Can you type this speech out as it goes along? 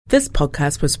This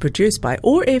podcast was produced by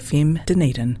OAR FM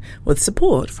Dunedin with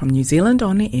support from New Zealand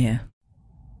On Air.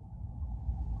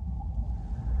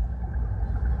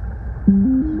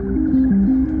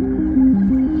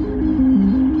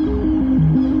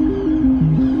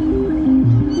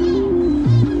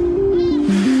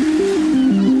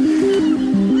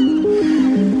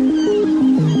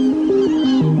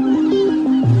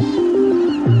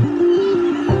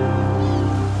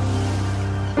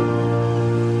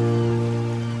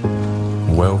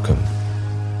 Welcome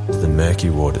to the Murky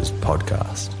Waters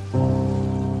podcast.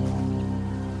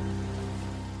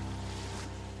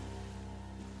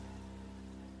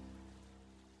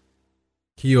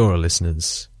 Kia ora,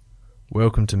 listeners.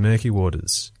 Welcome to Murky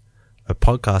Waters, a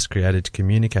podcast created to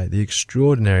communicate the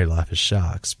extraordinary life of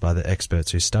sharks by the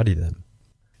experts who study them.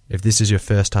 If this is your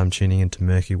first time tuning into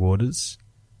Murky Waters,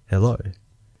 hello,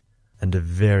 and a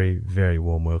very, very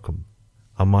warm welcome.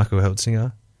 I'm Michael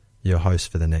Heltzinger, your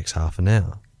host for the next half an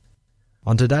hour.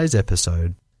 On today's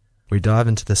episode, we dive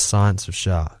into the science of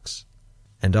sharks,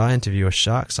 and I interview a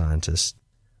shark scientist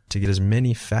to get as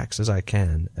many facts as I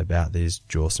can about these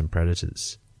jawsome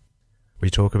predators.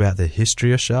 We talk about the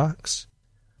history of sharks,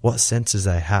 what senses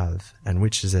they have and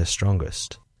which is their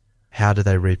strongest, how do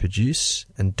they reproduce,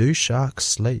 and do sharks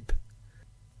sleep?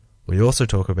 We also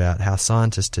talk about how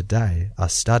scientists today are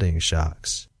studying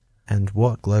sharks and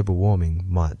what global warming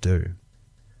might do.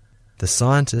 The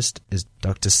scientist is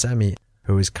Dr. Sammy,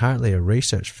 who is currently a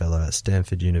research fellow at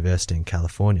Stanford University in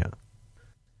California.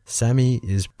 Sammy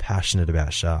is passionate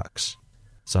about sharks,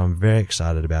 so I'm very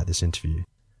excited about this interview.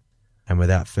 And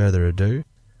without further ado,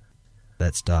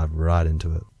 let's dive right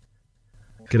into it.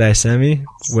 G'day, Sammy.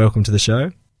 Welcome to the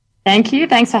show. Thank you.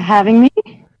 Thanks for having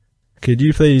me. Could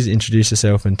you please introduce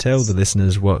yourself and tell the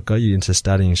listeners what got you into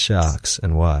studying sharks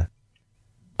and why?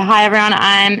 Hi, everyone.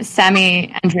 I'm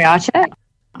Sammy Andriace.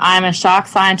 I'm a shark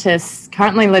scientist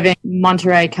currently living in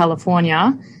Monterey,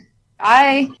 California.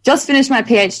 I just finished my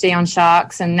PhD on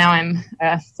sharks and now I'm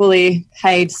a fully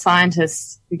paid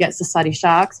scientist who gets to study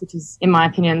sharks, which is, in my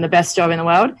opinion, the best job in the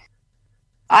world.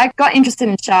 I got interested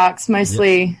in sharks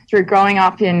mostly through growing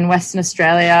up in Western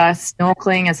Australia,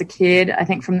 snorkeling as a kid. I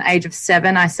think from the age of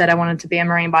 7, I said I wanted to be a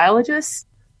marine biologist.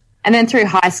 And then through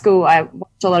high school, I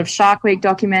watched a lot of Shark Week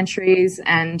documentaries,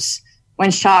 and when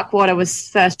shark water was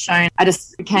first shown, I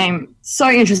just became so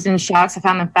interested in sharks. I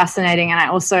found them fascinating, and I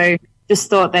also just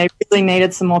thought they really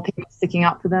needed some more people sticking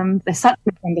up for them. They're such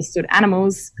misunderstood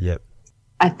animals. Yep.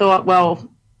 I thought, well,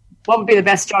 what would be the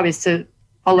best job is to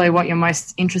follow what you're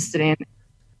most interested in.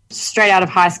 Straight out of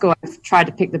high school, I tried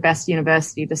to pick the best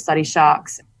university to study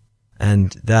sharks.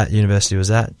 And that university was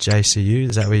at JCU?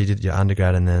 Is that where you did your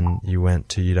undergrad and then you went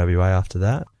to UWA after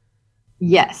that?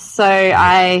 Yes. So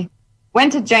I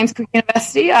went to James Cook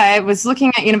University. I was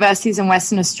looking at universities in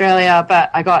Western Australia, but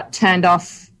I got turned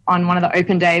off on one of the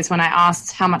open days when I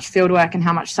asked how much fieldwork and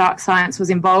how much shark science was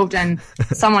involved, and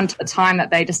someone took the time that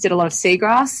they just did a lot of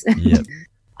seagrass. Yep.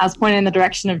 I was pointed in the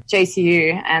direction of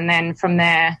JCU, and then from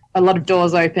there a lot of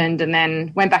doors opened, and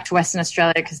then went back to Western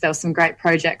Australia because there were some great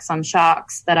projects on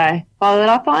sharks that I followed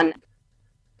up on.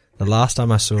 The last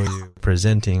time I saw you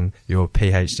presenting your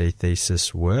PhD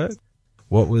thesis work,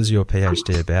 what was your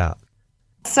PhD about?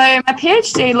 So my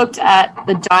PhD looked at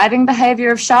the diving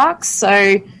behaviour of sharks. So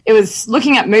it was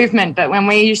looking at movement, but when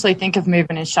we usually think of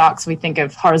movement in sharks, we think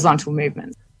of horizontal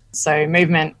movement. So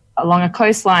movement along a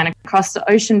coastline, across the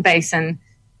ocean basin.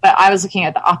 But I was looking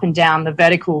at the up and down, the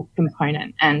vertical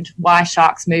component, and why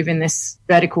sharks move in this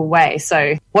vertical way.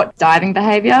 So what diving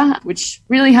behaviour, which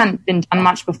really hadn't been done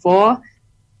much before.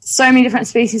 So many different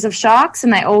species of sharks,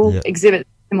 and they all exhibit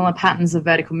similar patterns of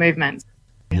vertical movements.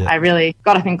 Yeah. I really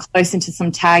got up in close into some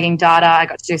tagging data. I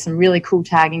got to do some really cool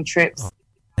tagging trips.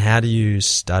 How do you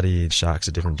study sharks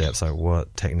at different depths? Like,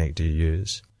 what technique do you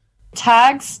use?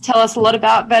 Tags tell us a lot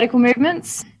about vertical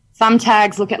movements. Some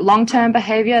tags look at long-term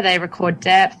behaviour. They record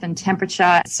depth and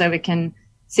temperature so we can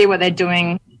see what they're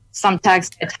doing. Some tags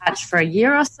attach for a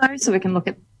year or so we can look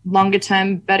at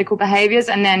longer-term vertical behaviours.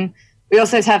 And then we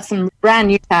also have some brand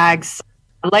new tags,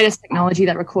 the latest technology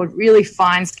that record really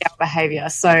fine-scale behaviour.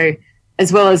 So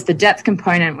as well as the depth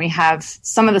component, we have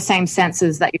some of the same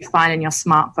sensors that you find in your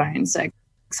smartphone. So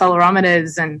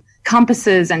accelerometers and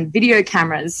compasses and video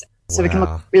cameras. So we can look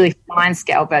at really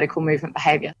fine-scale vertical movement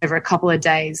behaviour over a couple of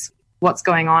days, what's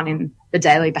going on in the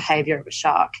daily behaviour of a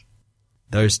shark.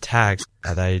 Those tags,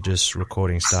 are they just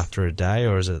recording stuff through a day,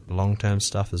 or is it long-term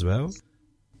stuff as well?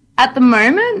 At the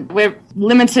moment, we're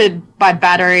limited by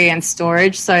battery and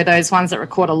storage. So those ones that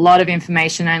record a lot of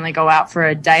information only go out for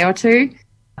a day or two.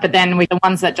 But then the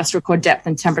ones that just record depth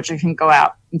and temperature can go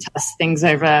out and tell us things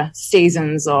over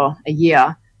seasons or a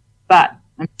year. But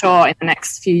I'm sure in the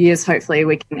next few years, hopefully,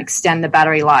 we can extend the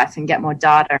battery life and get more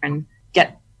data and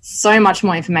get so much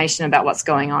more information about what's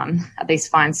going on at these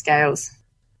fine scales.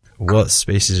 What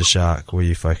species of shark were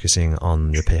you focusing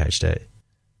on your PhD?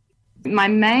 My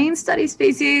main study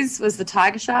species was the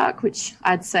tiger shark, which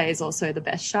I'd say is also the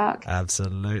best shark.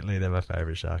 Absolutely, they're my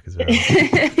favourite shark as well.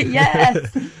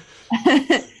 Yes.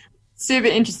 Super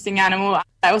interesting animal.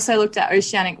 I also looked at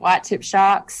oceanic white-tip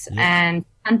sharks and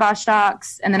sandbar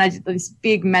sharks, and then I did this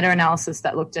big meta-analysis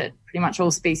that looked at pretty much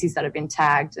all species that have been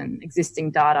tagged and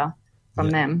existing data from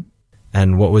them.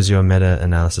 And what was your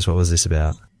meta-analysis? What was this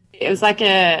about? It was like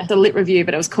a lit review,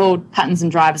 but it was called Patterns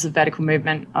and Drivers of Vertical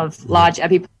Movement of Large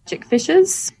Epipelagic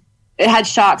Fishes. It had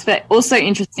sharks, but also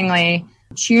interestingly,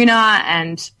 tuna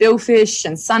and billfish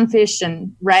and sunfish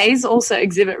and rays also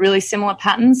exhibit really similar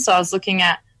patterns. So I was looking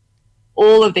at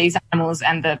all of these animals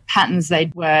and the patterns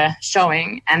they were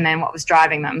showing and then what was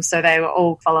driving them. So they were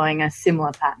all following a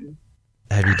similar pattern.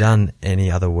 Have you done any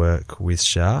other work with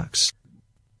sharks?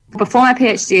 Before my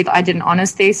PhD, I did an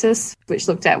honours thesis which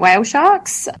looked at whale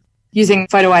sharks using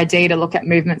photo ID to look at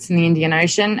movements in the Indian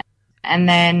Ocean. And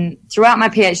then throughout my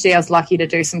PhD, I was lucky to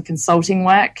do some consulting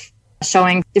work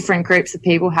showing different groups of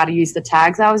people how to use the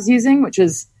tags I was using, which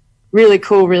was really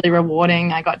cool, really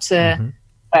rewarding. I got to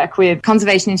work with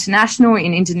Conservation International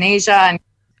in Indonesia and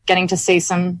getting to see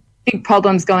some big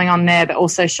problems going on there, but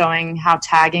also showing how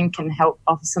tagging can help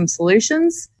offer some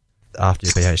solutions. After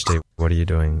your PhD, what are you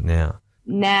doing now?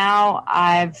 Now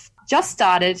I've just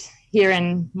started here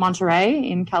in Monterey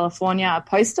in California, a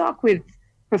postdoc with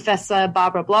Professor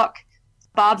Barbara Block.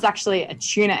 Barb's actually a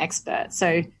tuna expert,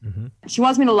 so she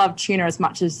wants me to love tuna as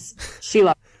much as she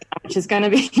loves it, which is going to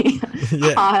be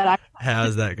hard.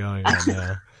 How's that going right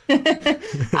now?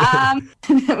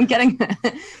 I'm getting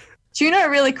tuna are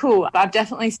really cool. I'll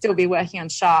definitely still be working on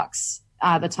sharks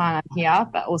the time I'm here,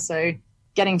 but also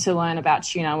getting to learn about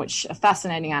tuna, which are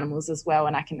fascinating animals as well,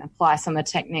 and I can apply some of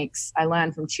the techniques I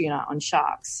learned from tuna on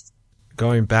sharks.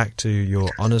 Going back to your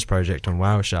honours project on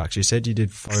whale sharks, you said you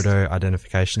did photo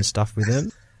identification stuff with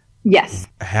them? Yes.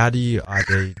 How do you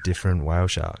ID different whale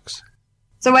sharks?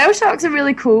 So whale sharks are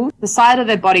really cool. The side of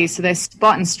their bodies, so their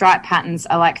spot and stripe patterns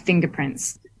are like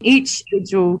fingerprints. Each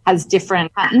individual has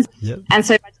different patterns. And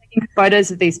so by taking photos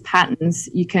of these patterns,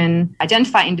 you can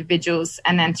identify individuals,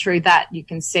 and then through that you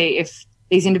can see if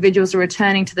these individuals are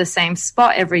returning to the same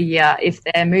spot every year, if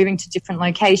they're moving to different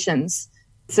locations.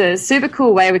 It's a super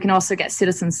cool way. We can also get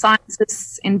citizen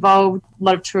scientists involved. A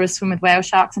lot of tourists swim with whale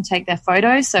sharks and take their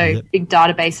photos. So big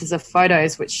databases of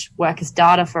photos which work as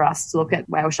data for us to look at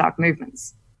whale shark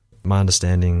movements. My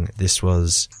understanding, this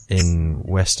was in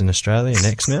Western Australia, in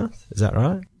Exmouth, is that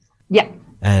right? Yeah.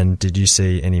 And did you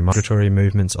see any migratory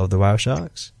movements of the whale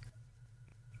sharks?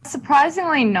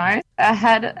 Surprisingly, no. I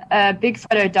had a big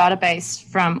photo database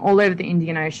from all over the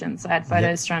Indian Ocean. So I had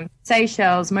photos from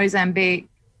Seychelles, Mozambique,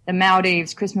 the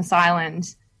Maldives, Christmas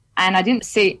Island, and I didn't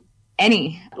see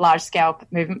any large-scale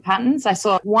movement patterns. I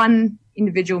saw one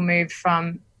individual moved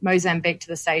from Mozambique to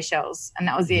the Seychelles, and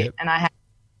that was it. And I had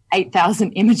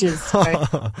 8,000 images. So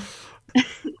I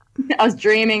was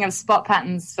dreaming of spot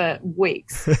patterns for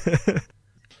weeks.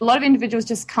 A lot of individuals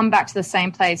just come back to the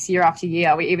same place year after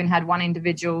year. We even had one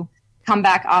individual come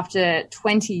back after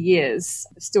 20 years,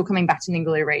 still coming back to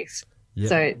Ningaloo Reef.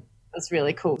 So it was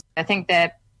really cool. I think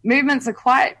their movements are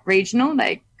quite regional.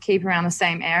 They keep around the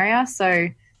same area. So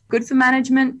good for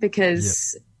management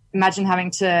because imagine having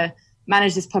to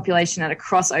manage this population at a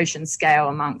cross-ocean scale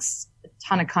amongst a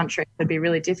ton of countries would be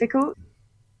really difficult.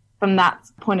 From that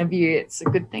point of view, it's a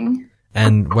good thing.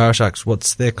 And whale sharks,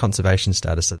 what's their conservation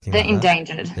status? They're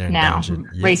endangered now.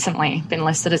 Recently been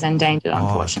listed as endangered,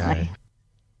 unfortunately. Okay.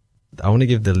 I want to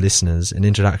give the listeners an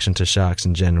introduction to sharks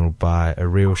in general by a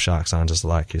real shark scientist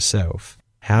like yourself.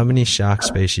 How many shark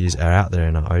species are out there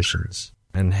in our oceans?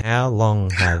 And how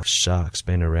long have sharks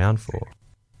been around for?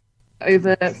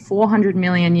 Over 400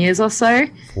 million years or so.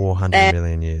 400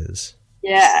 million years.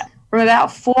 Yeah. From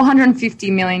about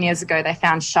 450 million years ago, they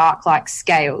found shark-like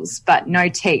scales, but no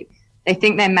teeth. They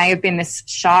think there may have been this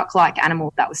shark-like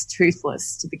animal that was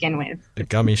toothless to begin with. A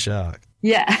gummy shark.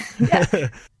 Yeah.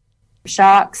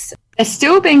 Sharks are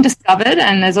still being discovered,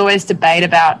 and there's always debate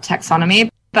about taxonomy,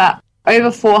 but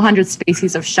over 400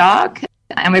 species of shark,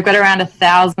 and we've got around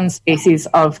 1,000 species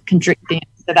of chondrichthyans.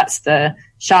 So that's the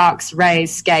sharks,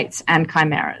 rays, skates, and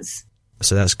chimeras.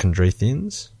 So that's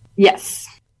chondrichthyans? Yes.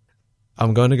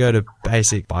 I'm going to go to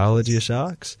basic biology of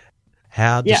sharks.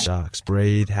 How do sharks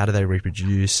breed? How do they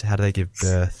reproduce? How do they give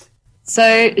birth?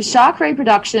 So shark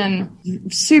reproduction,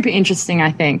 super interesting,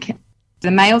 I think. The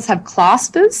males have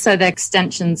claspers, so they're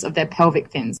extensions of their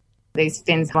pelvic fins. These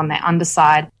fins on their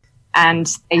underside. and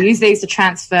they use these to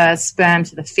transfer sperm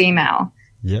to the female.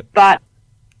 Yep. But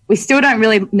we still don't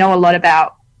really know a lot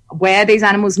about where these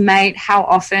animals mate, how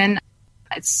often.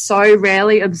 It's so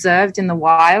rarely observed in the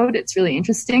wild. It's really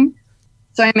interesting.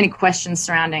 So many questions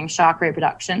surrounding shark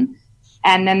reproduction.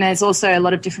 And then there's also a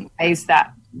lot of different ways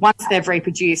that once they've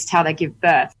reproduced, how they give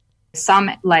birth.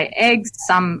 Some lay eggs,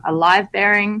 some are live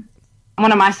bearing.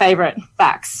 One of my favorite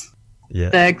facts,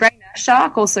 the great nurse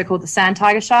shark, also called the sand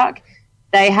tiger shark,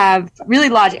 they have really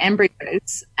large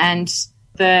embryos and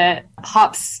the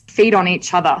pups feed on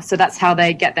each other. So that's how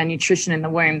they get their nutrition in the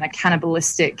womb. They're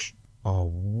cannibalistic. Oh,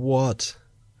 what?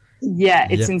 Yeah,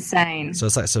 it's insane. So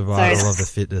it's like survival of the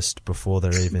fittest before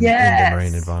they're even in the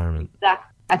marine environment.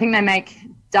 I think they make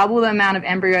double the amount of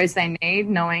embryos they need,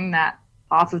 knowing that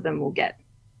half of them will get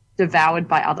devoured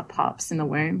by other pups in the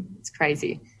womb. It's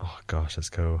crazy. Oh, gosh, that's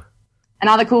cool.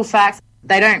 Another cool fact,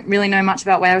 they don't really know much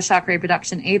about whale shark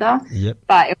reproduction either. Yep.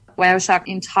 But it was a whale shark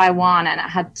in Taiwan, and it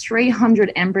had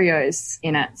 300 embryos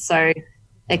in it. So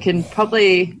they can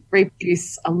probably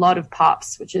reproduce a lot of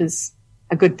pups, which is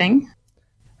a good thing.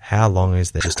 How long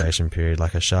is the gestation period?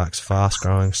 Like, a shark's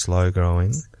fast-growing,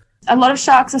 slow-growing? A lot of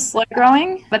sharks are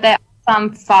slow-growing, but there are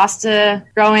some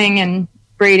faster-growing and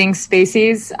breeding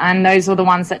species, and those are the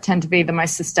ones that tend to be the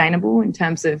most sustainable in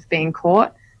terms of being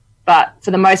caught. But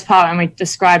for the most part, when we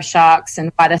describe sharks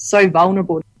and why they're so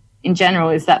vulnerable in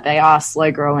general is that they are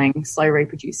slow-growing,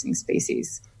 slow-reproducing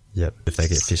species. Yep. If they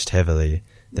get fished heavily,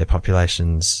 their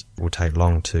populations will take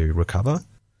long to recover?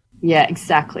 Yeah,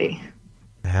 exactly.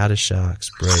 How do sharks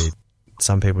breed?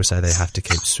 Some people say they have to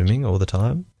keep swimming all the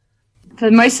time. For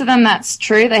most of them, that's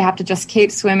true. They have to just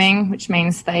keep swimming, which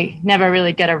means they never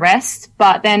really get a rest.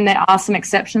 But then there are some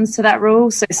exceptions to that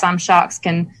rule. So some sharks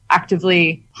can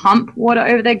actively pump water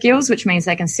over their gills, which means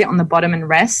they can sit on the bottom and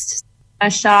rest.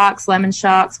 Sharks, lemon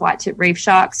sharks, white-tip reef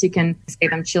sharks, you can see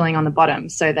them chilling on the bottom,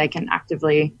 so they can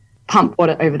actively pump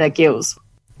water over their gills.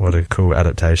 What a cool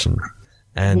adaptation.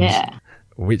 And yeah.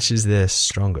 Which is their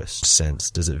strongest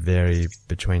sense? Does it vary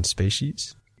between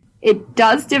species? It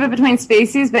does differ between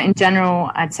species, but in general,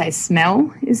 I'd say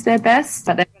smell is their best.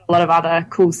 But they've got a lot of other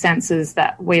cool senses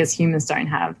that we as humans don't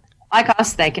have. Like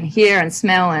us, they can hear and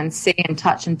smell and see and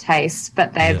touch and taste,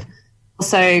 but they've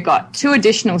also got two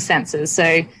additional senses.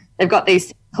 So they've got these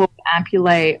things called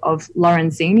ampullae of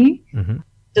Lorenzini. Mm-hmm.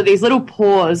 So these little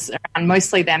pores around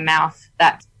mostly their mouth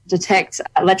that detect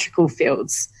electrical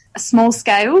fields. A small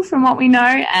scale from what we know,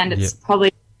 and it's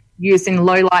probably used in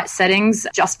low light settings.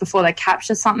 Just before they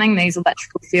capture something, these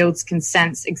electrical fields can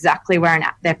sense exactly where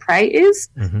their prey is.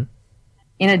 Mm-hmm.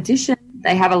 In addition,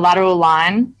 they have a lateral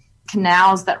line,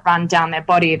 canals that run down their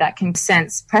body that can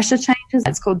sense pressure changes.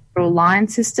 It's called the lateral line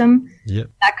system. Yep.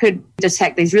 That could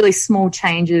detect these really small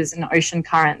changes in ocean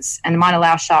currents and might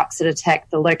allow sharks to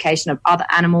detect the location of other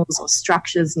animals or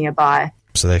structures nearby.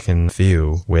 So they can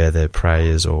feel where their prey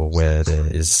is or where there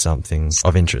is something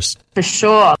of interest. For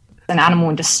sure. An animal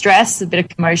in distress, a bit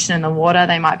of commotion in the water,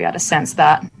 they might be able to sense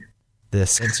that. Their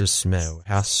sense of smell,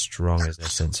 how strong is their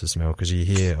sense of smell? Because you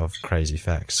hear of crazy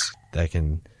facts. They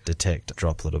can detect a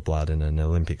droplet of blood in an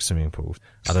Olympic swimming pool.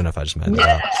 I don't know if I just made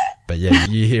that up. But yeah,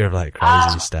 you hear of like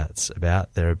crazy stats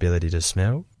about their ability to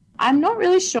smell. I'm not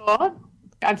really sure.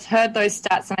 I've heard those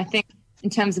stats, and I think in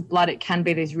terms of blood, it can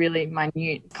be these really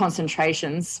minute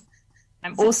concentrations.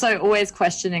 I'm also always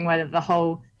questioning whether the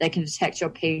whole they can detect your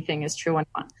pee thing is true or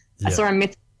not. Yeah. I saw a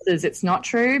myth that says it's not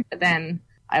true, but then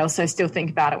I also still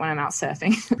think about it when I'm out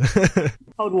surfing.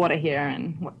 Cold water here,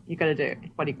 and what you got to do.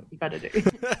 What you got to do.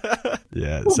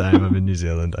 Yeah, same. I'm in New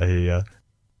Zealand. I hear you.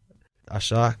 Are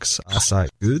sharks' eyesight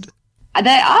good?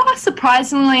 They are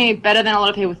surprisingly better than a lot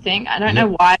of people think. I don't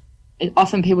know why.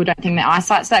 Often people don't think their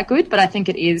eyesight's that good, but I think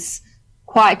it is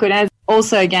quite good. And it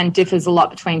also, again, differs a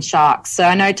lot between sharks. So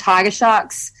I know tiger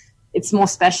sharks, it's more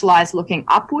specialized looking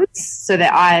upwards. So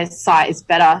their eyesight is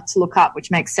better to look up,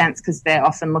 which makes sense because they're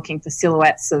often looking for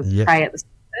silhouettes of prey at the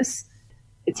surface.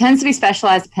 It tends to be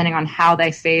specialized depending on how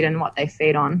they feed and what they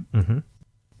feed on. Mm-hmm.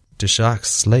 Do sharks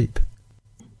sleep?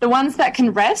 The ones that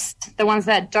can rest, the ones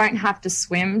that don't have to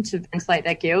swim to ventilate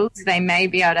their gills, they may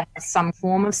be able to have some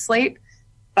form of sleep.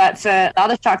 But for the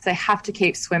other sharks, they have to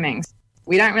keep swimming.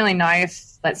 We don't really know if,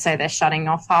 let's say, they're shutting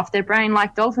off half their brain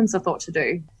like dolphins are thought to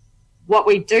do. What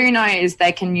we do know is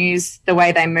they can use the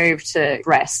way they move to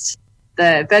rest.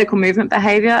 The vertical movement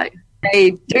behavior,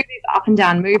 they do these up and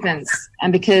down movements.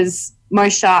 And because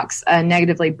most sharks are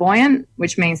negatively buoyant,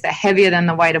 which means they're heavier than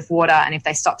the weight of water, and if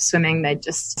they stop swimming, they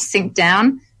just sink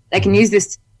down. They can use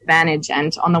this to advantage,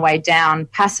 and on the way down,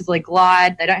 passively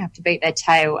glide. They don't have to beat their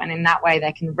tail, and in that way,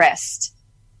 they can rest.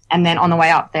 And then on the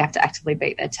way up, they have to actively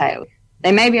beat their tail.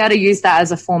 They may be able to use that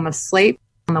as a form of sleep.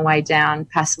 on the way down,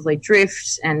 passively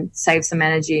drift and save some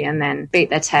energy, and then beat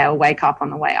their tail, wake up on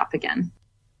the way up again.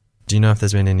 Do you know if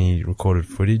there's been any recorded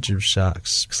footage of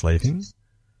sharks sleeping?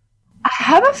 I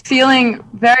have a feeling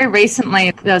very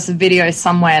recently there was a video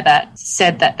somewhere that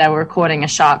said that they were recording a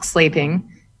shark sleeping.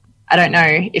 I don't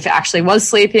know if it actually was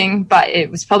sleeping, but it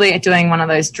was probably doing one of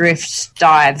those drift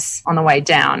dives on the way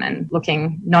down and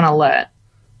looking non-alert.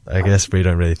 I guess we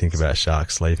don't really think about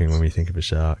sharks sleeping when we think of a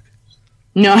shark.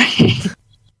 No. I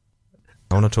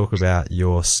want to talk about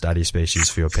your study species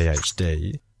for your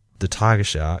PhD, the tiger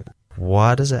shark.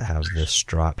 Why does it have the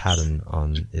stripe pattern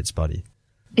on its body?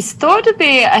 It's thought to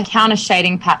be a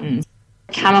counter-shading pattern.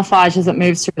 Camouflage as it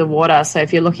moves through the water. So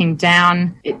if you're looking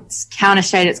down, it's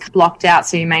counter-shaded, it's blocked out,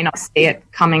 so you may not see it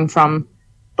coming from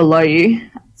below you.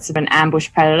 It's an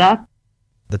ambush predator.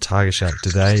 The tiger shark, do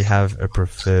they have a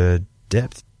preferred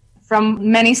depth?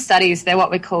 From many studies, they're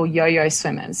what we call yo-yo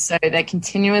swimmers. So they're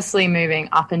continuously moving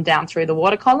up and down through the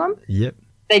water column. Yep.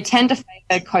 They tend to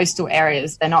favor coastal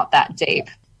areas. They're not that deep.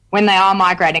 When they are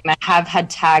migrating, they have had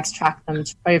tags track them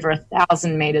to over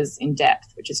 1,000 meters in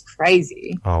depth, which is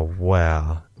crazy. Oh,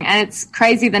 wow. And it's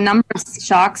crazy. The number of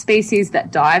shark species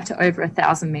that dive to over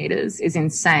 1,000 meters is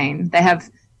insane. They have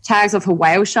tags of a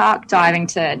whale shark diving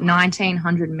to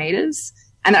 1,900 meters.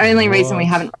 And the only reason we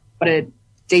haven't reported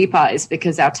deeper is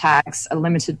because our tags are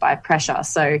limited by pressure.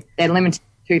 So they're limited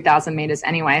to 2,000 meters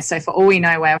anyway. So for all we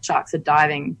know, whale sharks are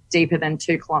diving deeper than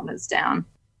 2 kilometers down.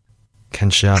 Can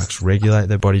sharks regulate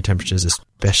their body temperatures,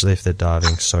 especially if they're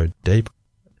diving so deep?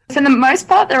 For the most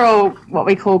part, they're all what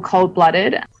we call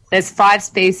cold-blooded. There's 5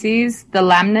 species. The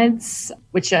lamnids,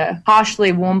 which are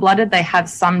partially warm-blooded, they have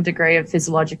some degree of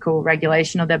physiological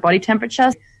regulation of their body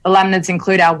temperature. The lamnids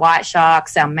include our white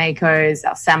sharks, our makos,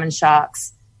 our salmon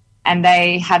sharks, and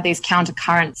they have these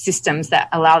counter-current systems that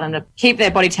allow them to keep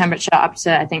their body temperature up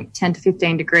to, I think, 10 to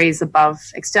 15 degrees above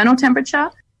external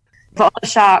temperature. For other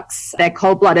sharks, they're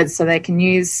cold-blooded, so they can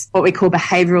use what we call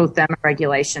behavioural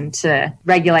thermoregulation to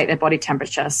regulate their body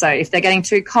temperature. So if they're getting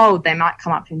too cold, they might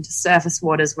come up into surface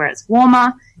waters where it's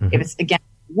warmer. Mm-hmm. If it's, again,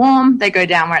 warm, they go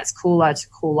down where it's cooler to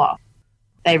cool off.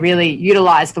 They really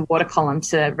utilise the water column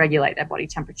to regulate their body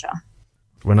temperature.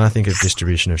 When I think of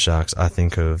distribution of sharks, I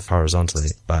think of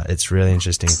horizontally, but it's really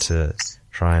interesting to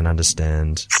try and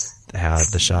understand how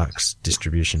the shark's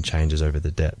distribution changes over the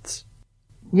depths.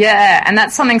 Yeah, and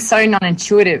that's something so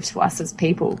non-intuitive to us as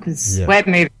people because we're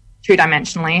moving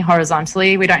 2-dimensionally,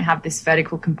 horizontally. We don't have this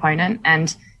vertical component.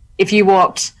 And if you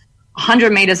walked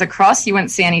 100 meters across, you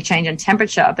wouldn't see any change in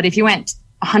temperature. But if you went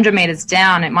 100 meters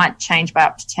down, it might change by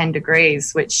up to 10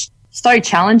 degrees, which is so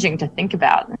challenging to think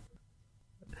about.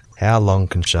 How long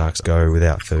can sharks go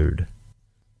without food?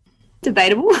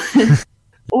 Debatable.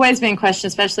 Always been questioned,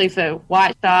 especially for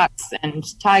white sharks and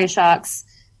tiger sharks.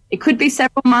 It could be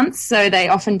several months, so they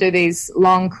often do these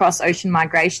long cross-ocean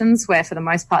migrations where, for the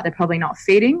most part, they're probably not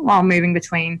feeding while moving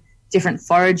between different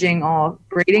foraging or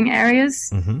breeding areas.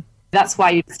 Mm-hmm. That's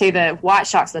why you see the white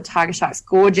sharks or the tiger sharks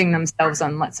gorging themselves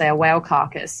on, let's say, a whale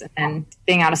carcass and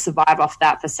being able to survive off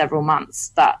that for several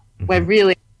months. But we're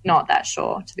really not that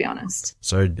sure, to be honest.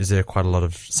 So is there quite a lot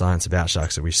of science about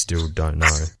sharks that we still don't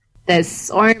know? There's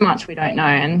so much we don't know,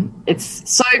 and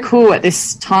it's so cool at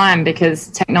this time because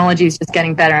technology is just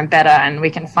getting better and better and we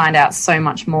can find out so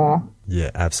much more. Yeah,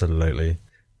 absolutely.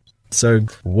 So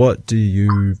what do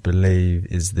you believe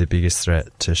is the biggest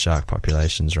threat to shark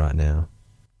populations right now?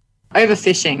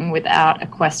 Overfishing, without a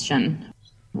question.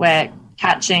 We're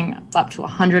catching up to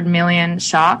 100 million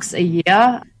sharks a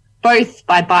year, both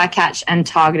by bycatch and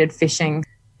targeted fishing.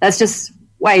 That's just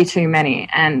way too many,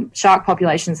 and shark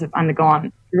populations have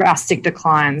undergone drastic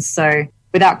declines. So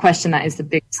without question, that is the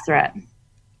biggest threat.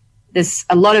 There's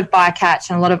a lot of bycatch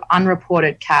and a lot of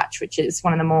unreported catch, which is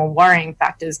one of the more worrying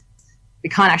factors. We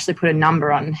can't actually put a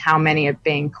number on how many are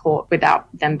being caught without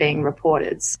them being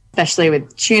reported, especially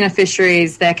with tuna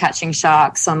fisheries. They're catching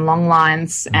sharks on long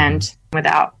lines and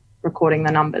without recording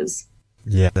the numbers.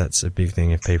 Yeah, that's a big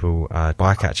thing if people are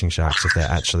bycatching sharks, if they're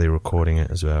actually recording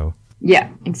it as well.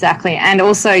 Yeah, exactly. And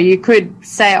also you could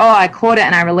say, oh, I caught it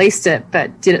and I released it,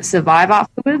 but did it survive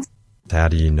afterwards? How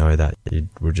do you know that? You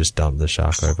would just dump the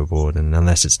shark overboard, and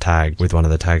unless it's tagged with one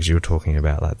of the tags you were talking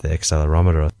about, like the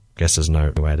accelerometer, I guess there's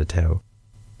no way to tell.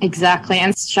 Exactly.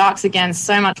 And sharks, again,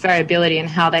 so much variability in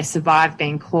how they survive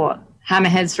being caught.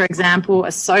 Hammerheads, for example,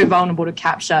 are so vulnerable to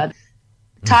capture.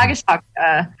 Tiger sharks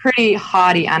are pretty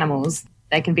hardy animals.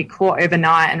 They can be caught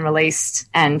overnight and released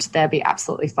and they'll be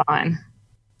absolutely fine.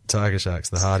 Tiger sharks,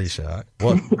 the hardy shark.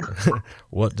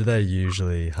 What do they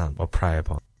usually hunt or prey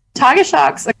upon? Tiger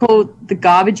sharks are called the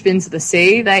garbage bins of the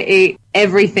sea. They eat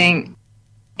everything,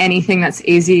 anything that's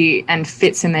easy and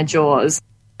fits in their jaws.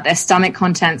 Their stomach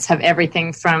contents have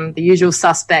everything from the usual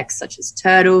suspects such as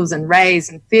turtles and rays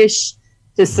and fish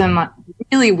to some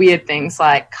really weird things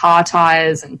like car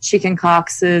tires and chicken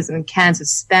carcasses and cans of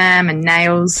Spam and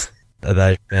nails. Are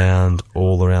they found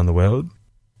all around the world?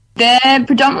 They're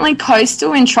predominantly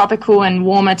coastal in tropical and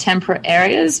warmer temperate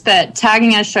areas, but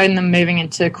tagging has shown them moving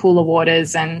into cooler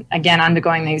waters and, again,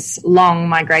 undergoing these long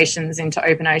migrations into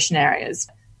open ocean areas.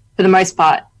 For the most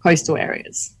part, coastal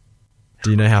areas.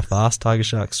 Do you know how fast tiger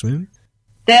sharks swim?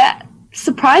 They're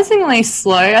surprisingly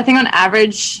slow. I think on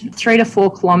average 3 to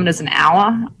 4 kilometres an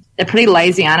hour. They're pretty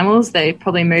lazy animals. They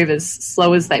probably move as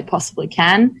slow as they possibly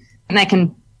can, and they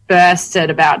can burst at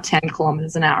about 10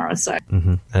 kilometres an hour or so.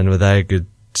 Mm-hmm. And were they a good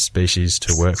species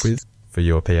to work with for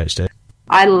your PhD?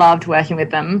 I loved working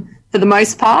with them. For the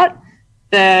most part,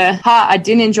 the part I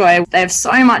didn't enjoy, they have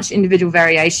so much individual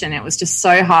variation. It was just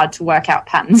so hard to work out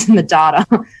patterns in the data,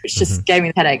 which just gave me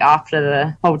a headache after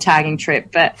the whole tagging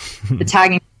trip. But the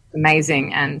tagging was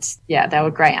amazing, and yeah, they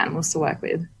were great animals to work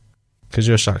with. Because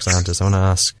you're a shark scientist, I want to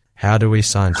ask, how do we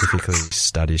scientifically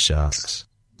study sharks?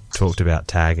 Talked about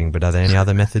tagging, but are there any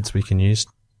other methods we can use?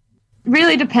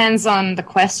 Really depends on the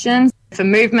question. For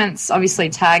movements, obviously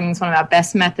tagging is one of our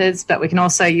best methods, but we can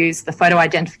also use the photo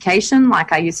identification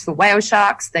like I use for whale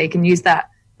sharks. They can use that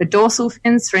for dorsal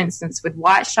fins, for instance, with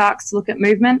white sharks to look at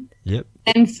movement. Yep.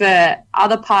 And for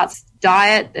other parts,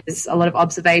 diet, there's a lot of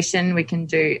observation. We can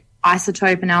do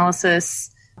isotope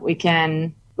analysis. We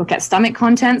can look at stomach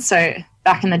content. So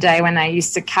back in the day when they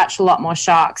used to catch a lot more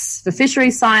sharks for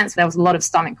fisheries science, there was a lot of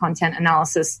stomach content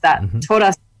analysis that taught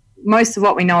us most of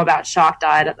what we know about shark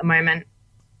diet at the moment.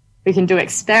 We can do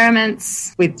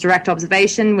experiments with direct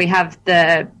observation. We have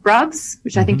the Brubs,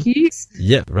 which I think you use.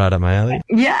 Yep, right up my alley.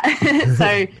 Yeah. So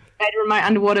made remote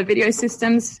underwater video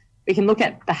systems. We can look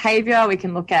at behavior. We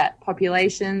can look at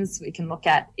populations. We can look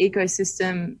at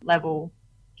ecosystem level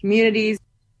communities.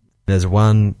 There's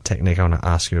one technique I want to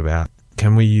ask you about.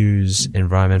 Can we use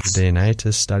environmental DNA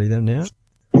to study them now?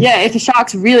 Yeah, if a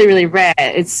shark's really, really rare,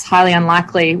 it's highly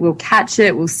unlikely we'll catch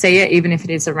it, we'll see it, even if it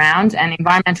is around. And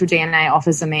environmental DNA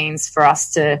offers a means for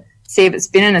us to see if it's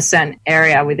been in a certain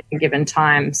area within a given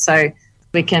time. So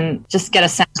we can just get a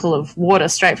sample of water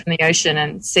straight from the ocean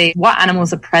and see what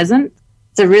animals are present.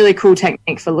 It's a really cool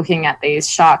technique for looking at these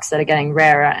sharks that are getting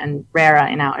rarer and rarer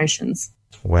in our oceans.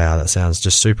 Wow, that sounds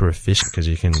just super efficient because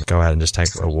you can go out and just take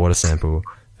a water sample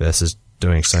versus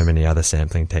doing so many other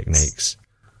sampling techniques.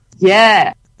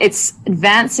 Yeah, it's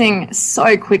advancing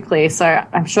so quickly. So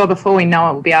I'm sure before we know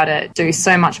it, we'll be able to do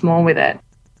so much more with it.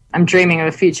 I'm dreaming of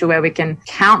a future where we can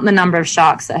count the number of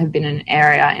sharks that have been in an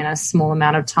area in a small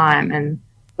amount of time and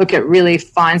look at really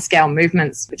fine-scale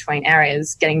movements between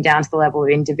areas, getting down to the level of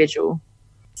individual.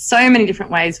 So many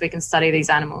different ways we can study these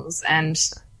animals, and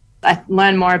I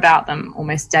learn more about them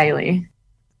almost daily.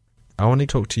 I want to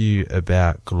talk to you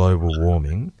about global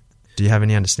warming. Do you have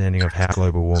any understanding of how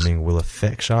global warming will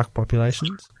affect shark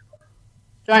populations?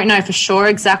 Don't know for sure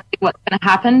exactly what's going to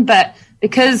happen, but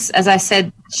because, as I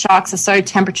said, sharks are so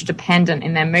temperature dependent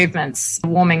in their movements, the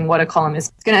warming water column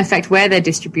is going to affect where they're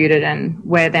distributed and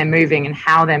where they're moving and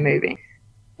how they're moving.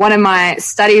 One of my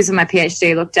studies of my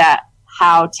PhD looked at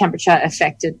how temperature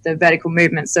affected the vertical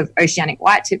movements of oceanic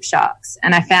white-tip sharks,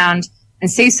 and I found when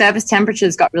sea surface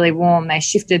temperatures got really warm, they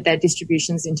shifted their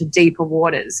distributions into deeper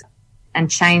waters and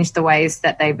changed the ways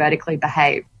that they vertically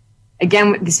behave.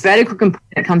 Again, this vertical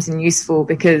component comes in useful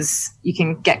because you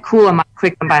can get cooler much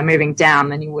quicker by moving down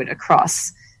than you would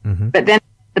across. But then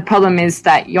the problem is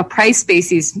that your prey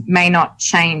species may not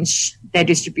change their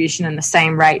distribution in the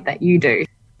same rate that you do.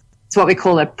 It's what we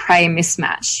call a prey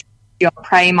mismatch. Your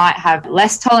prey might have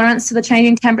less tolerance to the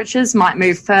changing temperatures, might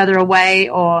move further away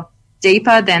or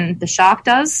deeper than the shark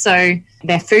does. So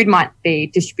their food might be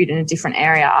distributed in a different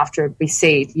area after we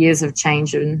see years of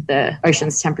change in the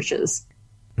ocean's temperatures.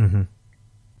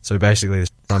 So basically,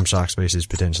 some shark species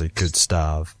potentially could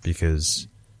starve because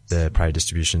their prey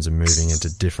distributions are moving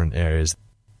into different areas.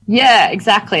 Yeah,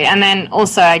 exactly. And then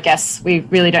also, I guess, we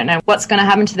really don't know what's going to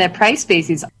happen to their prey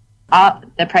species. Are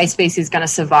their prey species going to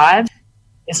survive?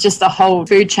 It's just a whole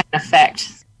food chain effect.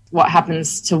 What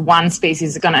happens to one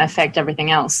species is going to affect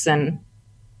everything else. And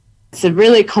it's a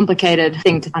really complicated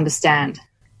thing to understand.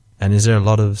 And is there a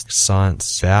lot of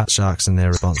science about sharks and their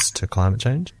response to climate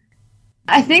change?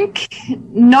 I think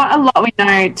not a lot we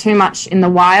know too much in the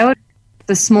wild.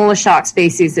 For smaller shark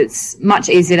species, it's much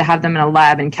easier to have them in a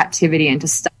lab in captivity and to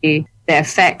study their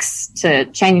effects to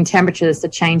changing temperatures, to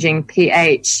changing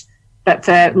pH. But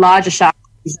for larger shark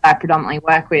species that I predominantly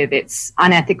work with, it's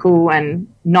unethical and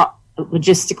not a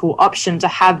logistical option to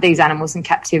have these animals in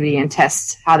captivity and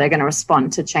test how they're going to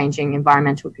respond to changing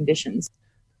environmental conditions.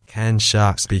 Can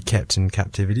sharks be kept in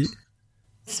captivity?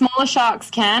 Smaller sharks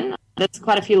can. There's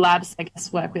quite a few labs, I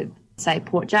guess, work with, say,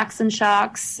 Port Jackson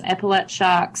sharks, epaulet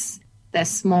sharks. They're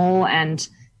small and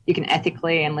you can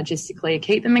ethically and logistically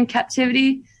keep them in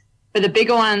captivity. For the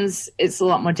bigger ones, it's a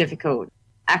lot more difficult.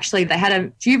 Actually, they had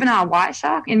a juvenile white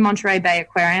shark in Monterey Bay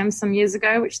Aquarium some years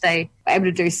ago, which they were able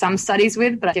to do some studies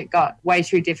with, but it got way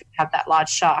too difficult to have that large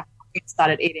shark. It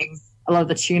started eating a lot of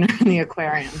the tuna in the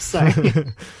aquarium. So,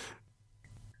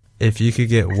 if you could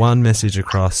get one message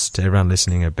across to everyone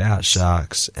listening about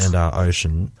sharks and our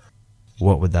ocean,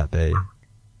 what would that be?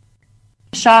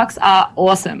 Sharks are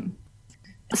awesome.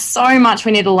 So much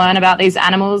we need to learn about these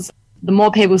animals. The more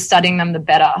people studying them, the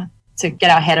better, to get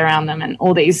our head around them and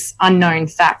all these unknown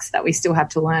facts that we still have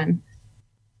to learn.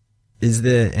 Is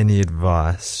there any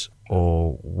advice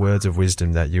or words of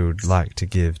wisdom that you would like to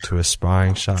give to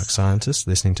aspiring shark scientists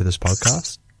listening to this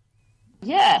podcast?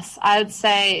 Yes, I would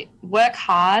say work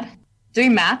hard,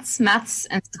 do maths. Maths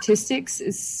and statistics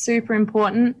is super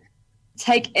important.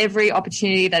 Take every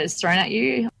opportunity that is thrown at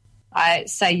you. I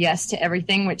say yes to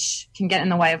everything, which can get in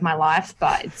the way of my life,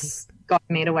 but it's got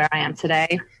me to where I am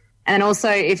today. And also,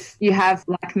 if you have,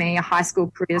 like me, a high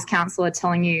school careers counsellor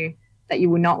telling you that you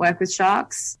will not work with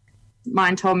sharks,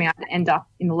 mine told me I'd end up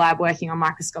in the lab working on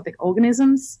microscopic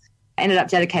organisms. I ended up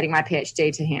dedicating my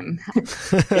PhD to him.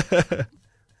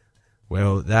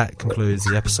 Well, that concludes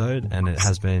the episode, and it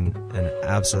has been an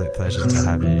absolute pleasure to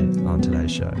have you on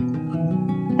today's show.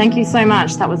 Thank you so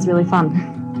much. That was really fun.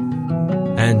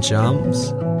 And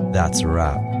chums, that's a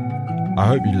wrap. I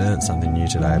hope you learned something new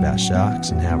today about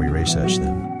sharks and how we research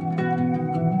them.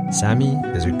 Sammy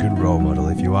is a good role model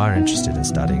if you are interested in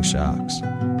studying sharks,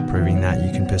 proving that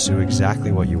you can pursue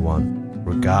exactly what you want,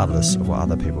 regardless of what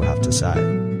other people have to say.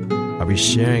 I'll be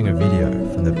sharing a video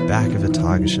from the back of a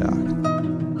tiger shark,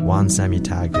 one Sammy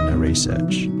tagged in her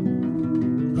research.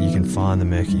 You can find the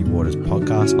Murky Waters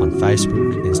podcast on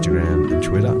Facebook, Instagram and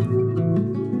Twitter.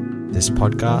 This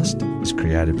podcast is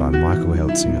created by Michael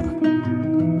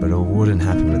Heltzinger, but it wouldn't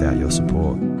happen without your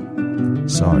support.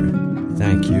 So,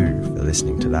 thank you for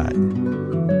listening today.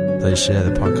 Please share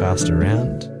the podcast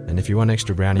around, and if you want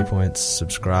extra brownie points,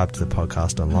 subscribe to the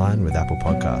podcast online with Apple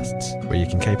Podcasts, where you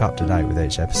can keep up to date with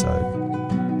each episode.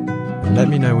 And let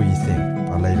me know what you think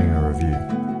by leaving a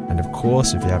review. And of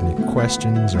course, if you have any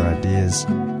questions or ideas,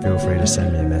 feel free to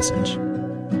send me a message.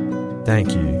 Thank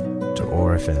you to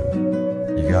OAR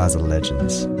FM. You guys are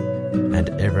legends. And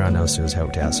everyone else who has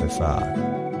helped out so far.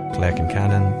 Claire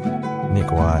Kincannon,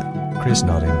 Nick White, Chris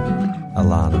Nodding,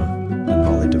 Alana and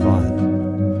Molly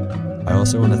Devine. I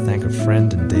also want to thank a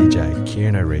friend and DJ,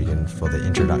 Kieran O'Regan, for the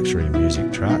introductory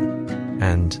music track,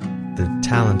 and the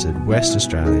talented West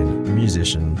Australian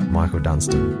musician Michael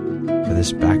Dunstan for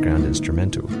this background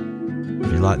instrumental.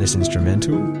 If you like this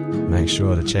instrumental, make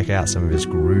sure to check out some of his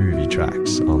groovy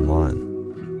tracks online.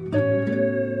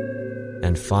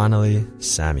 And finally,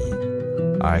 Sammy,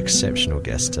 our exceptional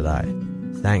guest today.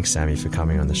 Thanks, Sammy, for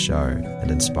coming on the show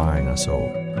and inspiring us all.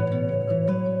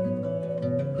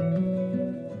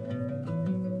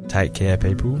 Take care,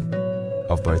 people,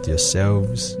 of both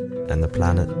yourselves and the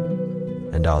planet,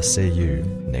 and I'll see you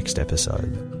next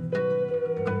episode.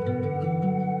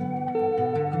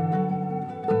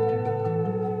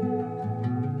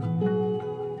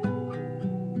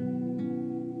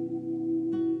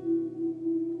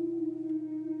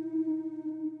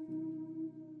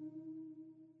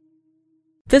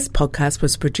 This podcast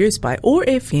was produced by OAR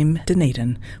FM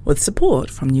Dunedin with support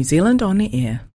from New Zealand On Air.